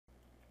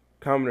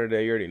Commenter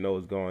there, you already know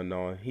what's going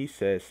on. He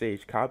says,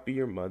 Sage, copy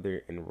your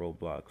mother in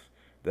Roblox.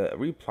 The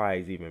reply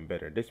is even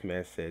better. This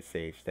man says,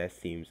 Sage, that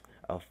seems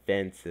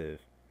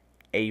offensive.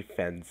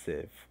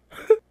 Offensive.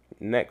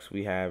 Next,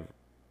 we have,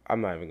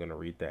 I'm not even going to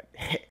read that.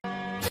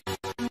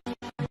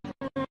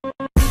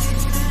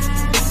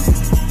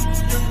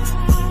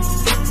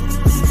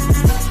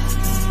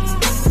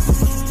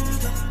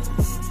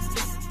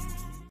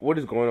 What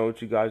is going on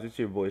with you guys? It's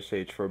your boy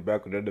Sage for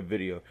back with another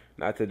video.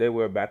 Now today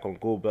we're back on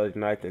Ghoul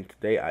Night, and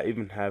today I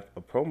even have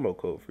a promo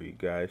code for you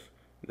guys.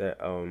 That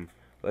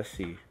let's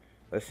see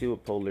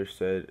what Polar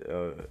said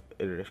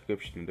in the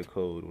description of the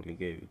code when he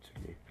gave it to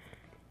me.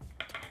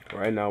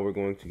 Right now we're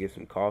going to get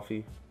some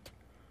coffee.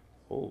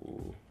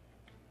 Oh,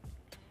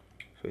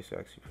 so it's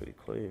actually pretty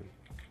clean.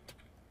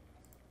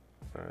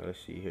 All right,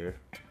 let's see here.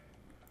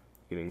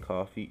 Getting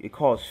coffee. It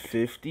costs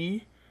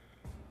 50.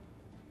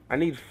 I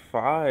need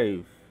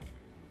 5.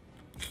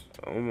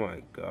 Oh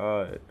my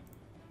god.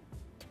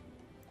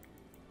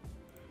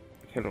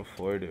 I can't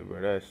afford it, bro.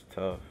 That's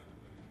tough.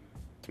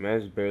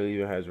 Man, barely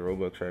even has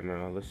Robux right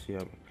now. Let's see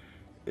how.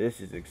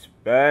 This is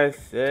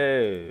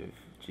expensive.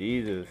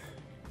 Jesus.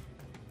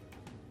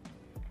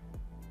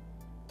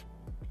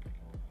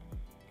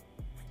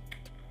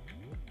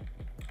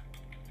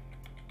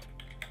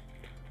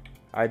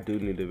 I do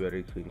need a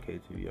better clean K,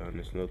 to be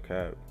honest. No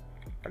cap.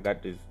 I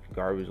got this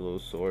garbage little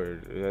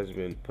sword. It has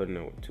been putting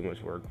in too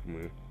much work for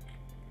me.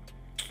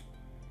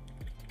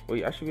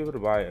 Wait, I should be able to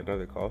buy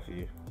another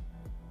coffee.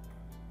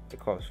 It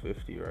costs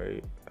 50,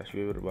 right? I should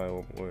be able to buy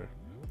one more.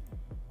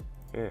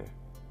 Yeah.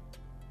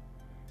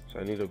 So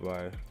I need to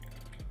buy.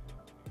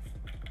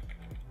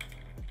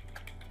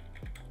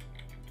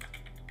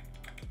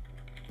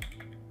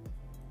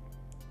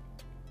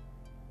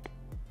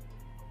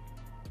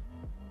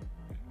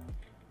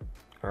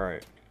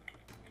 Alright.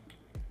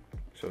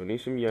 So we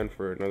need some yen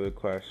for another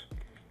quest.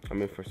 I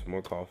mean for some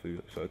more coffee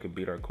so it could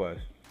beat our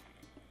quest.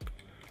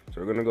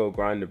 So we're gonna go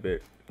grind a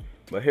bit.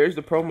 But here's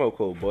the promo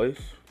code, boys.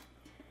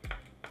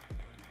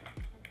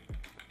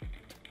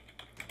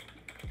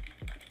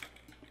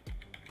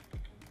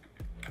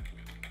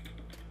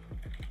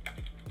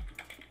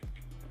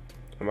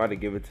 I'm about to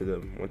give it to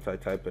them once I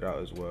type it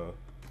out as well.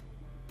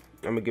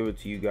 I'm gonna give it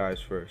to you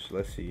guys first.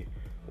 Let's see.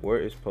 Where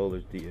is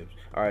Polar's DMs?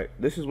 Alright,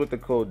 this is what the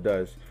code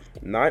does.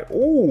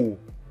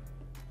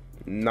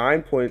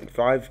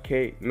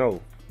 9.5k,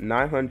 no,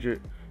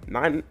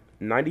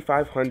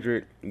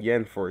 9,500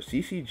 yen for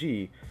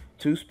CCG,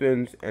 2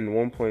 spins, and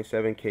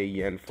 1.7k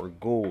yen for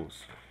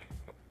ghouls.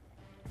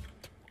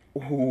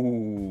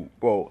 Ooh,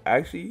 bro,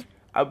 actually,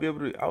 I'll be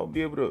able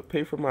to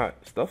pay for my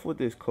stuff with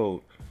this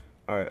code.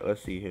 Alright,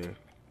 let's see here.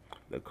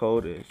 The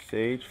code is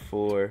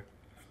Sage4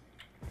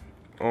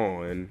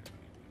 on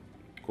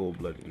Ghoul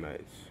Bloody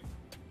Nights.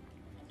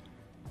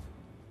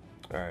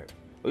 Alright.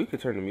 Oh, you could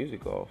turn the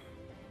music off.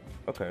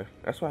 Okay.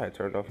 That's why I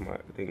turned off my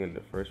thing in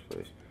the first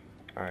place.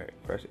 Alright,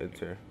 press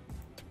enter.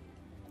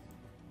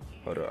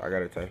 Hold up, I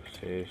gotta type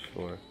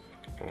Sage4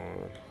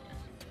 on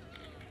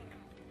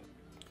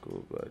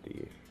Ghoul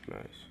Bloody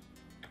Nights.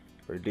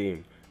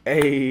 Redeem.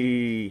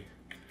 Hey!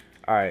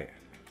 Alright.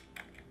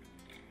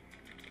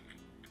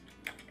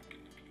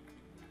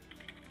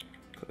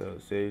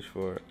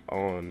 Sage4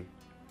 on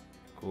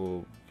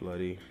Ghoul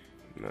Bloody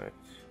Nights.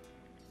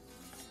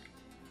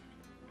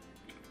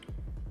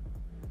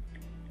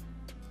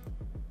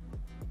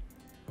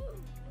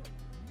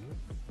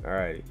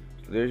 Alrighty,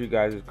 so there's you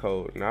guys'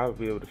 code. Now I'll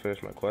be able to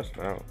finish my quest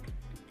now.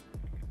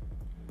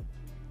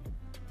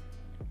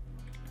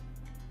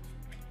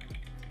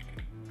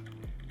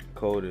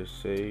 Code is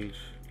Sage4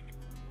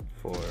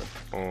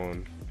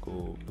 on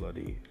Ghoul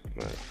Bloody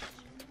Nights.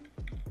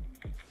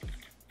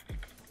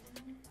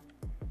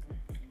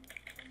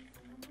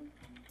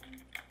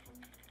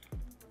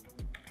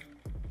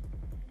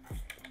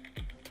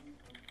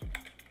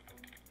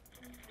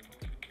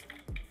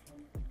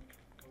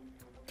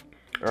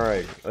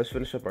 Alright, let's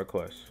finish up our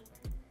quest.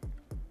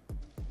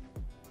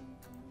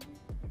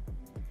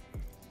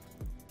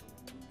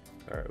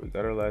 Alright, we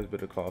got our last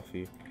bit of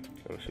coffee,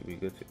 and we should be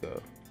good to go.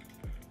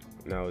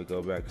 Now we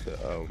go back to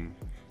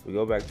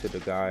the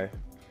guy.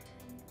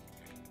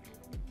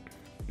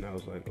 Now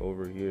it's like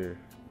over here.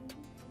 I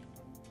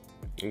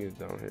think it's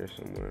down here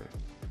somewhere.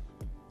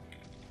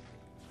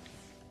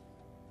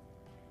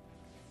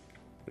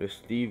 This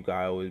Steve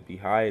guy always be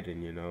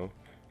hiding, you know.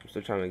 I'm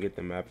still trying to get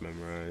the map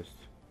memorized.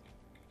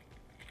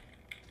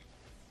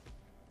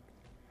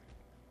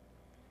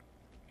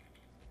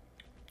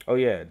 Oh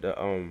yeah,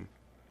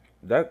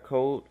 that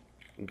code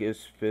gives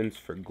spins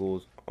for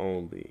ghouls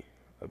only,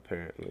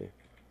 apparently.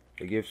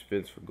 It gives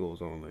spins for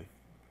ghouls only.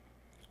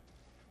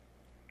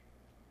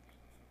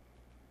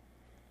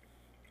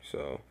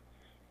 So,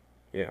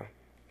 yeah.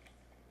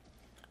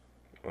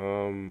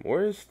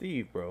 Where is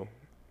Steve, bro?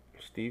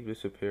 Steve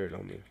disappeared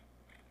on me.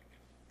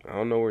 I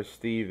don't know where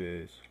Steve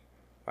is.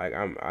 Like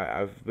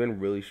I've been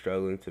really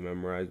struggling to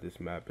memorize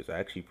this map. It's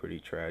actually pretty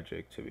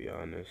tragic, to be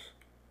honest.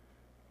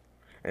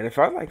 And if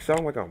I like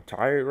sound like I'm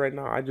tired right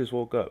now, I just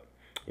woke up,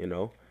 you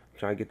know. I'm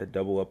trying to get the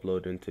double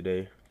upload in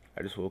today.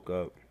 I just woke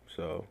up,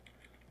 So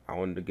I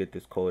wanted to get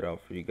this code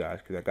out for you guys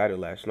because I got it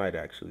last night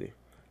actually,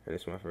 and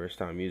it's my first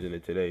time using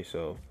it today.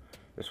 So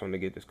just wanted to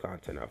get this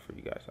content out for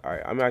you guys. All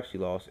right, I'm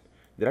actually lost.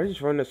 Did I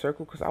just run in a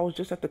circle? Because I was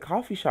just at the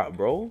coffee shop,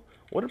 bro.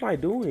 What am I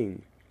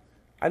doing?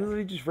 I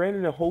literally just ran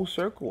in a whole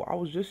circle. I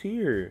was just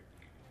here.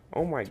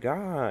 Oh my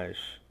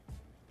gosh.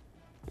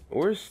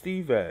 Where's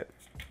Steve at?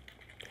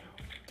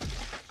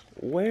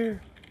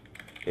 Where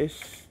is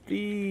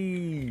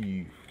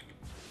Steve?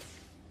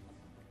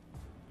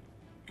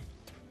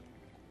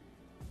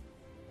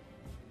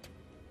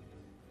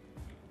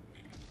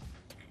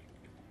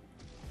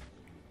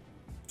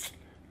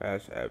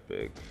 That's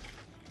epic.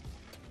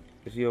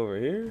 Is he over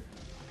here?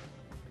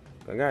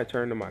 I gotta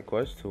turn to my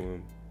quest to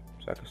him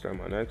so I can start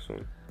my next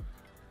one.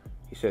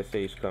 He said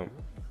Sage come.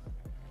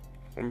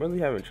 I'm really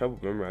having trouble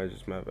memorizing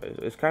this map.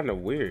 It's kind of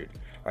weird.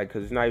 Like,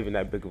 cause it's not even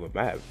that big of a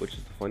map, which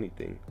is the funny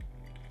thing.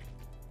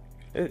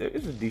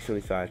 It's a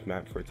decently sized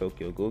map for a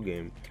Tokyo Ghoul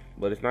game,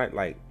 but it's not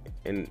like,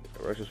 in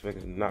retrospect,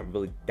 it's not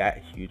really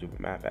that huge of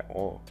a map at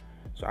all.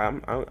 So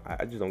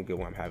I just don't get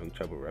why I'm having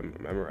trouble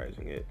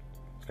memorizing it.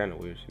 It's kind of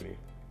weird to me.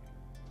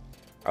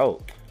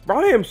 Oh, bro,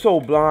 I am so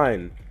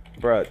blind,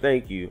 bruh.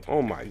 Thank you.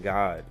 Oh my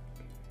god,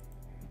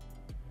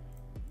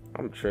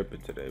 I'm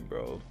tripping today,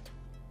 bro.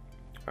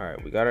 All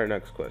right, we got our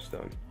next quest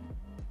done.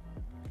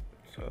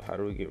 So how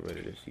do we get rid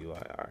of this UI?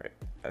 All right,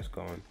 that's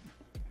gone.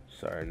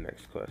 Sorry,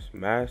 next quest.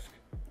 Mask.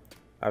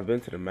 I've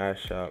been to the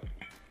mask shop.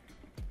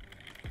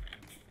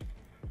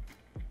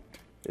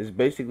 It's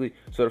basically,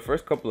 so the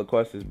first couple of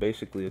quests is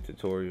basically a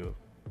tutorial.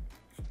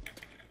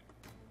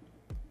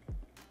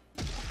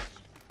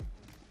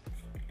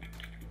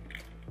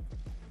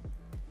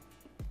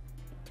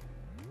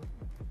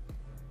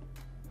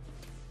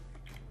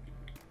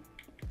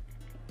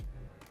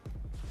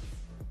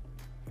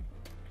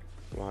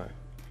 Why?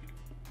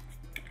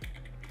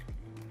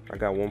 I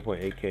got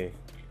 1.8K.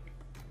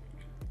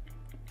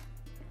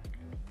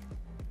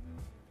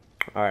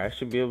 Alright, I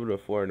should be able to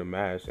afford a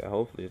mask.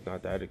 Hopefully it's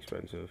not that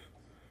expensive.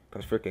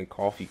 Cause freaking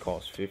coffee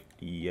costs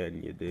 50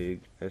 yen, you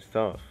dig? That's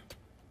tough.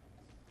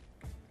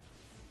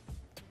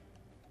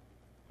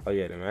 Oh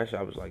yeah, the mask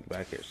shop is like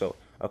back here. So,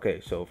 okay,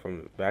 so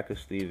from the back of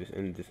Steve is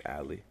in this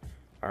alley.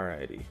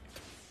 Alrighty.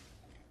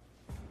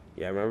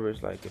 Yeah, I remember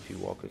it's like if you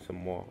walk in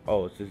some mall.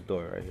 Oh, it's this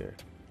door right here.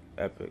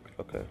 Epic.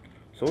 Okay.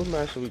 So what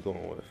mask are we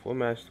going with? What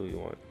mask do we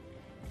want?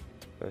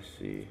 Let's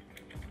see.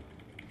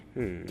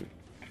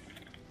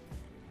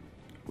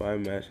 Buy a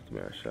mask at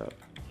the mask shop.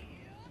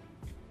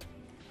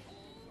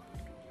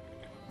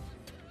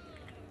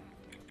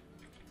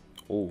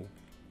 Oh.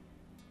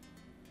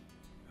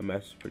 The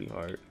mask is pretty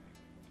hard.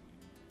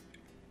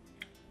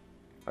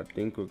 I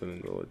think we're gonna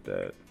go with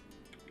that.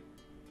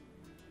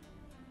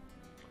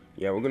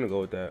 Yeah, we're gonna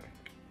go with that.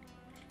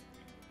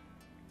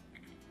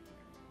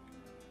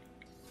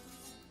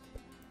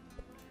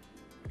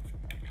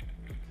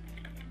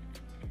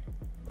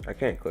 I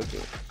can't click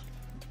it.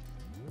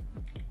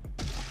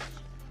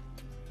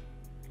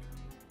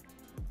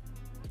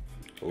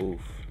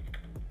 Oof.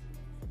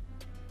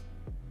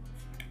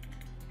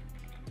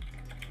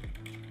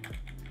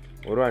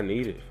 What do I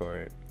need it for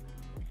it?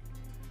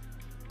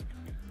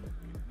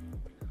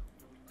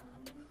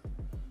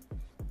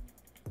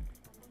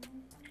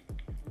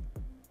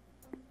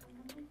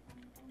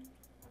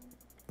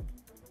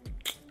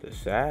 The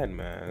sad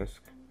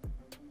mask.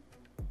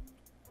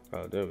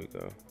 Oh, there we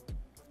go.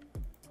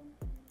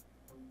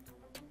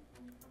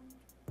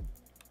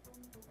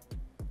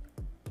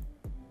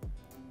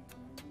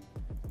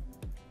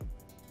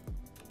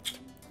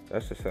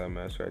 That's the sad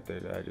mask right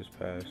there that I just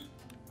passed.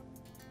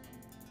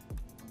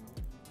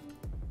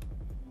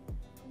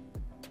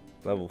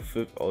 Level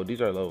 50. Oh,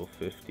 these are level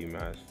 50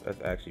 masks.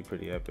 That's actually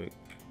pretty epic.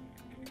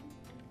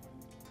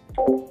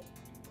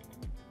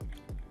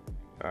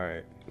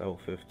 Alright, level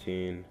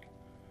 15.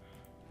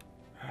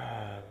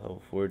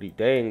 Level 40.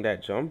 Dang,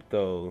 that jump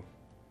though.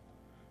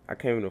 I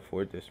can't even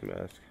afford this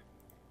mask.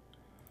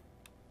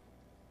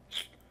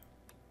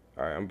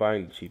 Alright, I'm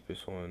buying the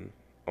cheapest one.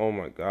 Oh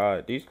my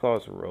god, these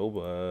cost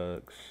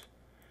Robux.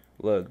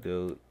 Look,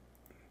 dude.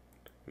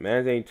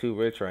 Mans ain't too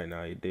rich right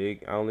now, you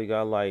dig? I only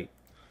got like,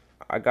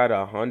 I got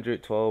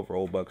 112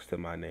 Robux to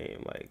my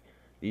name. Like,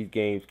 these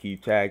games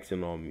keep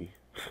taxing on me.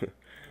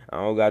 I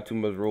don't got too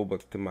much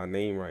Robux to my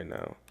name right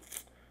now.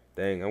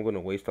 Dang, I'm gonna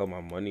waste all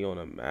my money on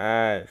a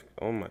mask.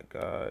 Oh my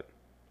god.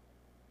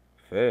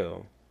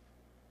 Fail.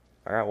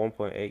 I got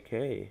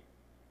 1.8K.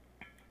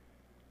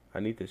 I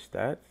need the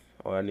stats?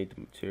 Oh, I need the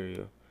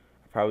material.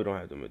 I probably don't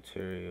have the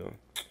material.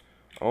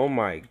 Oh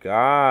my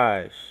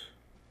gosh.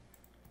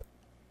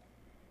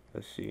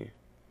 Let's see.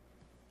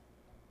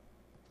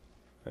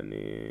 I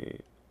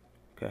need...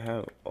 I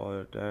have all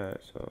of that,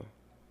 so...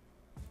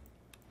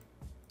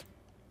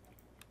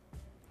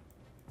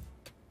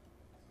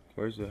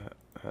 Where's the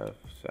half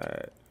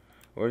sad?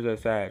 Where's that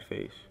sad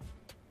face?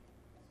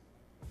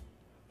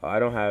 Oh, I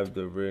don't have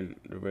the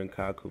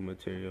Rinkaku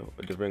material,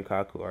 the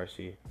Rinkaku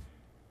RC.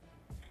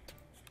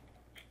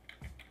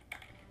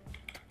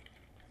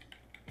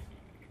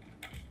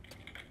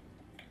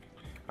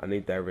 I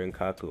need that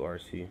Rinkaku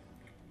RC.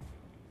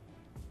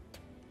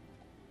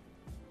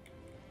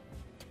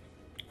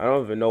 I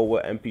don't even know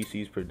what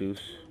NPCs produce.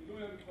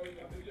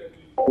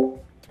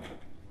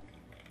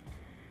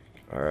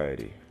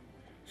 Alrighty.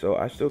 So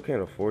I still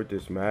can't afford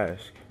this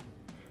mask.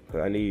 Cause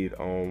I need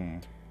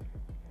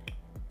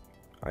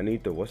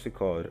the, what's it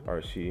called,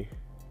 RC.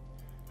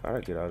 How do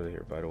I get out of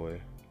here, by the way?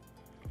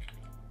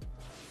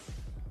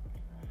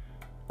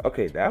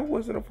 Okay, that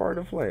wasn't a part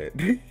of the plan.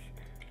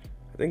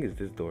 I think it's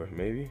this door,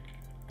 maybe.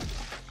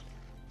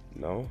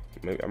 No,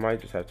 maybe I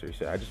might just have to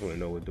reset. I just want to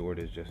know what door it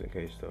is just in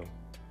case though.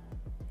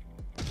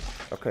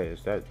 Okay,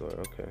 it's that door.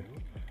 Okay,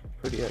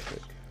 pretty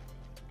epic.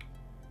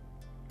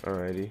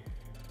 Alrighty.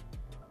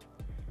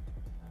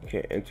 You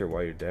can't enter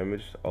while you're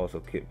damaged. Also,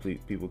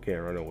 people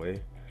can't run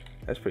away.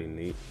 That's pretty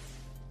neat.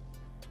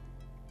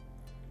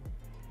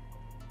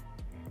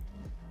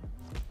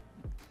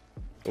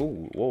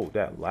 Oh, whoa,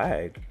 that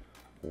lag.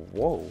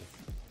 Whoa.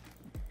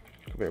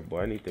 Come here,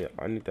 boy. I need that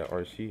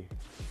RC.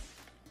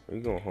 Where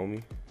you going,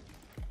 homie?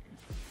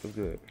 What's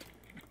good?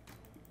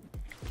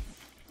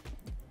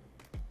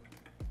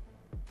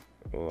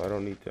 Oh, I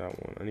don't need that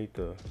one. I need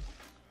the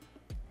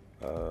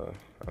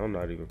I don't know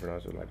how to even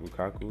pronounce it, like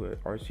Lukaku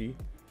at RC.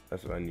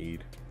 That's what I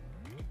need.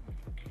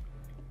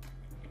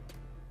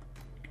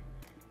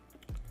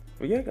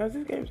 But yeah, guys,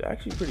 this game's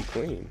actually pretty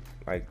clean.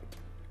 Like,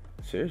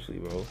 seriously,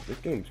 bro, this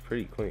game's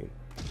pretty clean.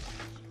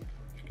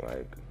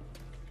 Like,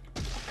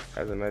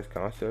 has a nice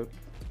concept.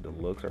 The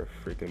looks are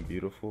freaking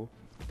beautiful.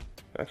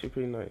 Actually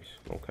pretty nice.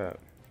 No cap.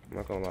 I'm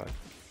not gonna lie.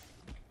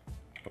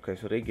 Okay,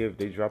 so they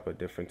drop a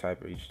different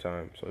type each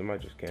time, so we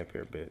might just camp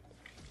here a bit.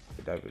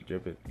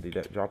 They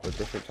drop a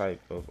different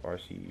type of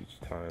RC each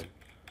time.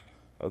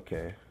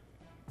 Okay.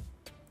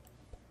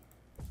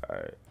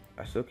 Alright.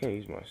 I still can't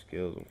use my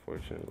skills,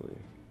 unfortunately.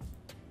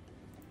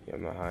 Yeah,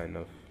 I'm not high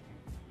enough.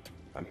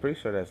 I'm pretty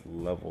sure that's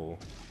level.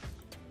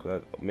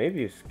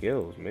 Maybe it's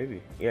skills,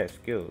 maybe. Yeah, it's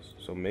skills.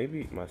 So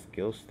maybe my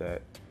skill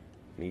stat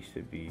needs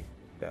to be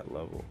that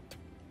level.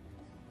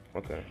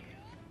 Okay.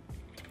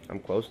 I'm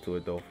close to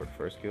it though for the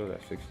first skill,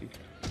 that's 60.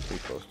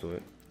 Pretty close to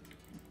it.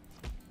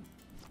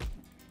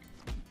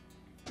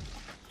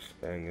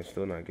 Dang, it's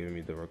still not giving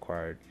me the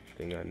required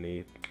thing I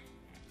need.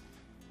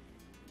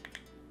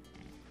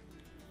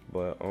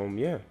 But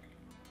yeah.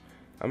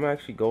 I'm gonna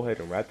actually go ahead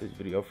and wrap this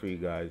video for you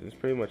guys. It's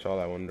pretty much all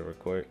I wanted to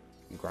record.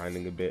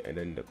 Grinding a bit and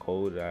then the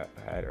code that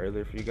I had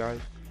earlier for you guys.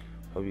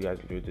 Hope you guys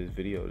enjoyed this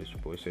video. This is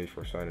your boy Sage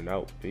for signing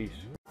out. Peace.